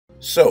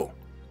So,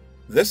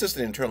 this is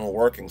the internal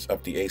workings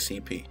of the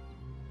ACP.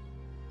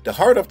 The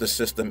heart of the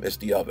system is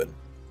the oven.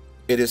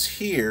 It is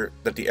here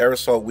that the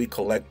aerosol we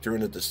collect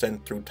during the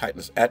descent through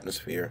Titan's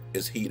atmosphere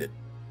is heated.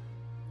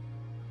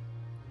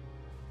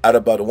 At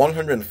about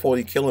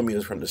 140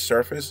 kilometers from the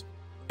surface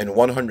and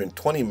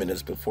 120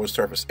 minutes before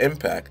surface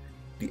impact,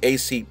 the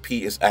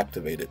ACP is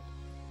activated.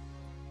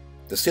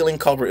 The sealing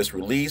cover is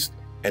released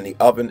and the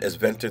oven is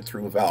vented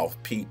through valve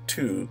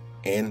P2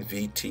 and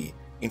VT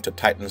into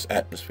Titan's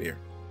atmosphere.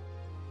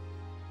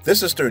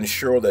 This is to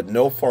ensure that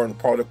no foreign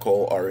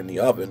particles are in the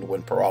oven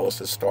when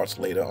pyrolysis starts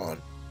later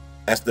on.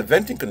 As the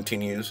venting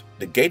continues,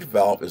 the gate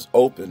valve is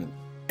opened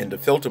and the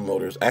filter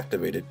motor is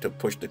activated to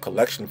push the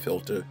collection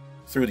filter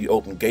through the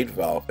open gate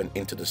valve and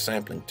into the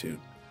sampling tube.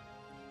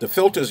 The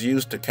filter is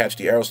used to catch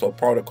the aerosol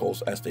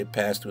particles as they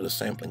pass through the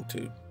sampling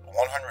tube.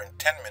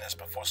 110 minutes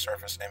before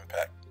surface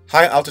impact.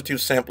 High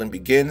altitude sampling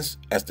begins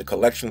as the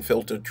collection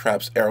filter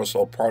traps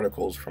aerosol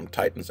particles from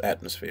Titan's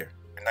atmosphere.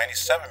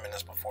 97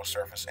 minutes before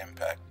surface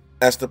impact.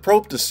 As the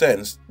probe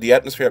descends, the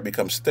atmosphere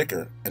becomes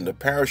thicker and the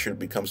parachute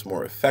becomes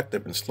more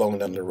effective in slowing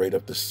down the rate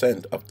of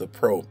descent of the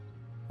probe,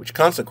 which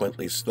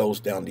consequently slows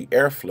down the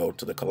airflow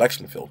to the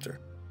collection filter.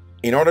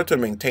 In order to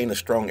maintain a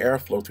strong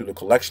airflow through the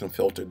collection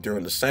filter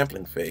during the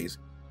sampling phase,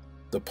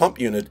 the pump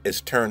unit is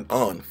turned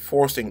on,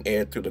 forcing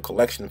air through the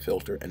collection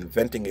filter and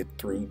venting it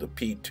through the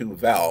P2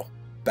 valve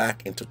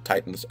back into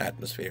Titan's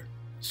atmosphere.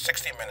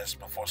 60 minutes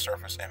before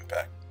surface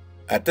impact.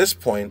 At this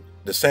point,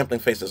 the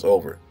sampling phase is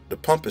over. The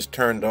pump is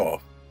turned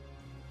off.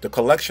 The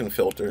collection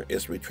filter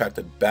is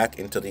retracted back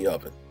into the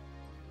oven.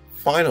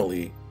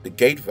 Finally, the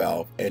gate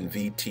valve and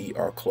VT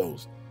are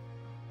closed.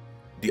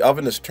 The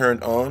oven is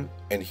turned on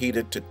and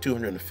heated to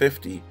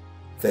 250,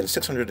 then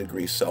 600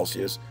 degrees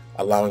Celsius,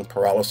 allowing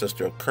pyrolysis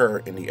to occur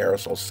in the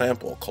aerosol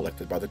sample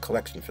collected by the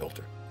collection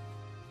filter.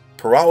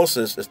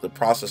 Pyrolysis is the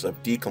process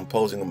of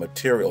decomposing a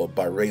material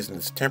by raising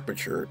its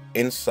temperature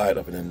inside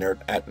of an inert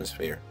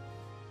atmosphere.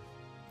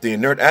 The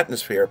inert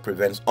atmosphere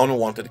prevents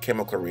unwanted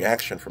chemical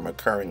reaction from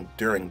occurring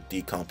during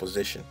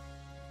decomposition.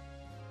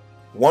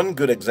 One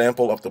good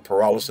example of the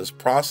pyrolysis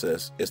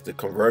process is the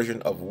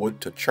conversion of wood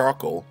to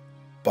charcoal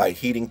by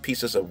heating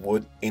pieces of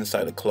wood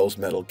inside a closed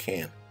metal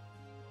can.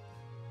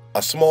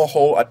 A small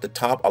hole at the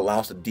top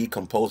allows the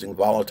decomposing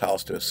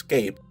volatiles to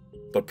escape,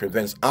 but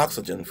prevents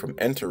oxygen from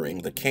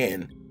entering the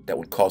can that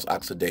would cause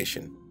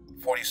oxidation.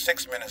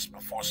 46 minutes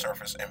before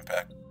surface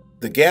impact.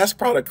 The gas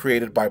product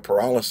created by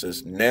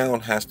pyrolysis now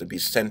has to be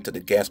sent to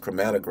the gas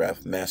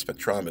chromatograph mass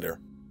spectrometer,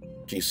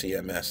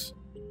 GCMS.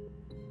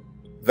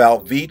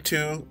 Valve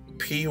V2,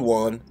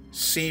 P1,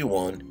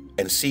 C1,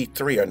 and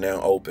C3 are now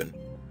open.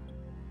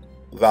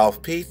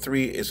 Valve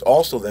P3 is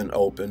also then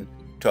open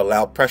to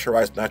allow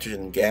pressurized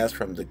nitrogen gas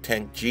from the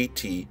tank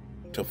GT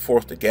to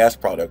force the gas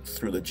product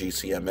through the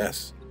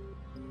GCMS.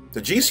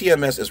 The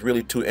GCMS is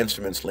really two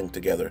instruments linked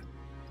together,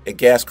 a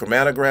gas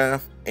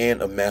chromatograph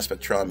and a mass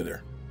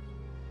spectrometer.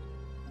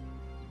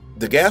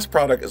 The gas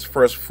product is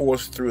first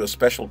forced through a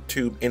special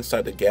tube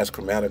inside the gas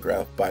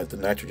chromatograph by the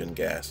nitrogen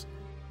gas.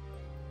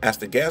 As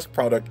the gas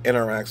product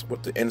interacts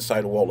with the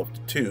inside wall of the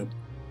tube,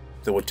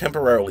 they will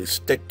temporarily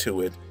stick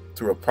to it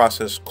through a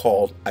process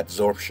called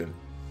adsorption.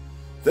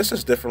 This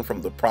is different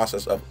from the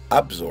process of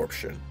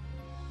absorption,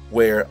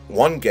 where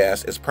one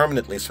gas is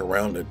permanently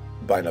surrounded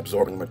by an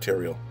absorbing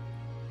material.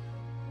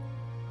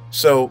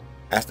 So,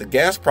 as the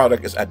gas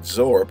product is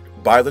adsorbed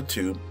by the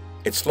tube,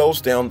 it slows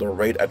down the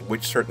rate at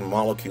which certain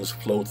molecules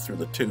flow through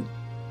the tube.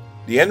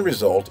 The end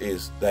result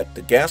is that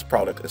the gas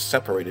product is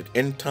separated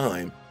in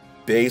time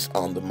based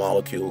on the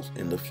molecules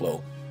in the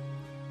flow.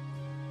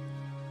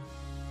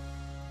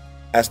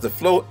 As the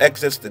flow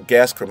exits the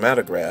gas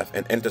chromatograph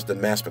and enters the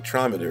mass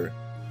spectrometer,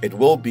 it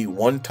will be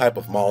one type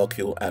of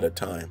molecule at a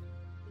time.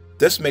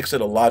 This makes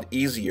it a lot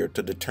easier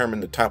to determine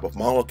the type of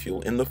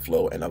molecule in the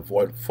flow and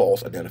avoid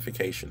false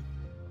identification.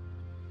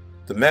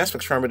 The mass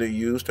spectrometer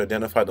used to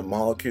identify the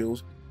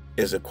molecules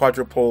is a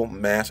quadrupole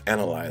mass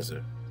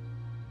analyzer.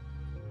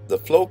 The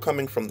flow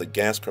coming from the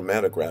gas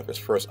chromatograph is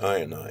first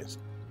ionized.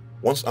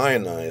 Once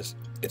ionized,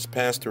 it's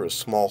passed through a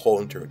small hole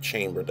into a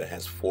chamber that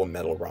has 4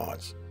 metal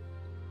rods.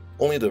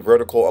 Only the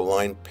vertical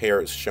aligned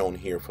pair is shown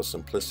here for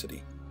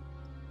simplicity.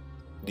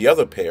 The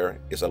other pair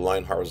is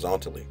aligned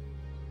horizontally.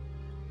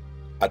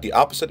 At the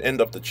opposite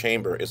end of the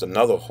chamber is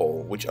another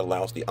hole which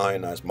allows the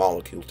ionized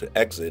molecule to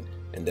exit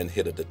and then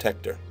hit a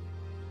detector.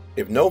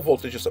 If no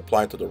voltage is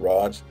applied to the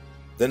rods,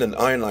 then an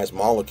ionized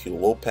molecule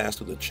will pass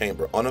through the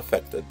chamber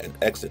unaffected and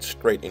exit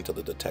straight into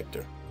the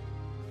detector.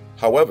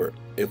 However,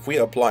 if we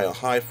apply a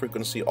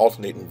high-frequency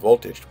alternating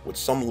voltage with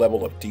some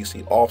level of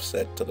DC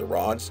offset to the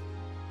rods,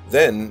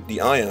 then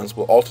the ions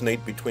will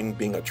alternate between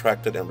being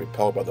attracted and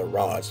repelled by the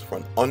rods for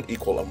an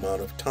unequal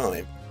amount of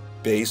time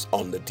based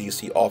on the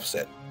DC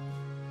offset.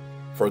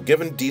 For a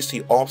given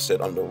DC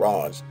offset on the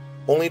rods,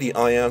 only the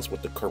ions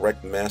with the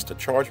correct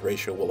mass-to-charge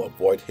ratio will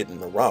avoid hitting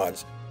the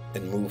rods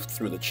and move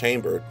through the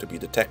chamber to be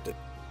detected.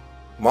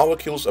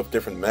 Molecules of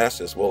different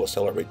masses will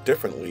accelerate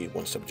differently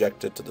when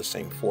subjected to the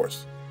same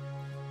force.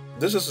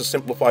 This is a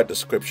simplified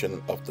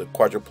description of the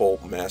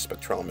quadrupole mass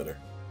spectrometer.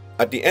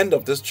 At the end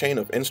of this chain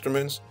of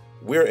instruments,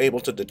 we're able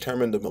to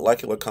determine the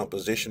molecular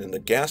composition in the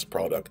gas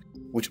product,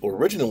 which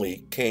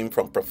originally came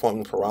from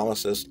performing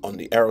pyrolysis on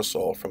the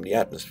aerosol from the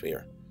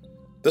atmosphere.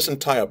 This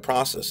entire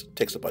process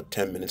takes about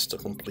 10 minutes to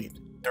complete.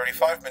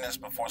 35 minutes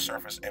before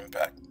surface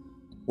impact.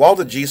 While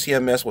the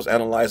GCMS was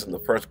analyzing the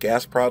first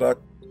gas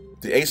product,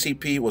 the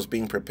ACP was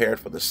being prepared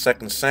for the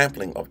second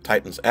sampling of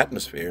Titan's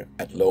atmosphere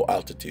at low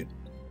altitude.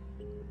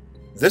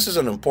 This is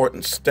an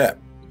important step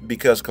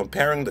because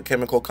comparing the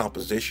chemical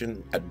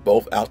composition at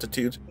both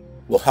altitudes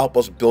will help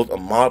us build a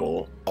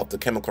model of the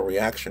chemical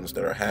reactions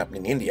that are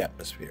happening in the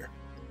atmosphere.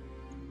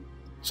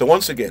 So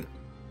once again,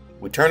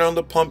 we turn on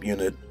the pump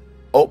unit,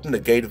 open the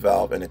gate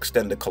valve, and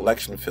extend the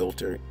collection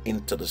filter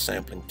into the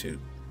sampling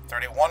tube.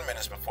 31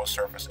 minutes before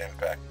surface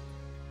impact.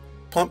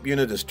 Pump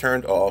unit is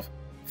turned off,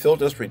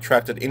 filters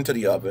retracted into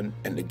the oven,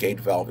 and the gate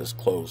valve is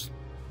closed.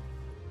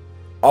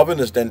 Oven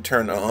is then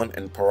turned on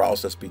and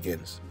pyrolysis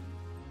begins.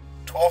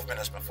 12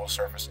 minutes before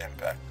surface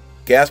impact.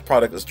 Gas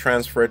product is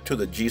transferred to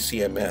the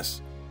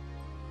GCMS.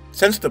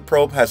 Since the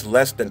probe has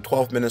less than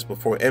 12 minutes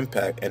before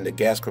impact and the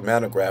gas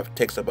chromatograph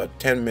takes about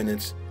 10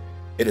 minutes,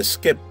 it is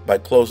skipped by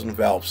closing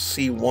valve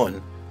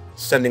C1,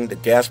 sending the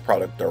gas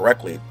product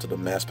directly to the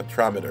mass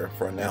spectrometer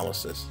for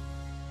analysis.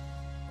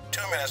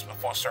 2 minutes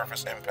before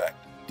surface impact.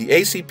 The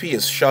ACP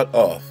is shut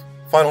off.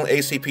 Final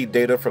ACP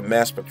data from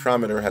mass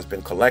spectrometer has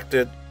been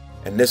collected,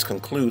 and this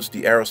concludes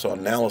the aerosol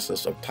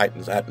analysis of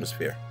Titan's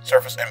atmosphere.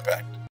 Surface impact.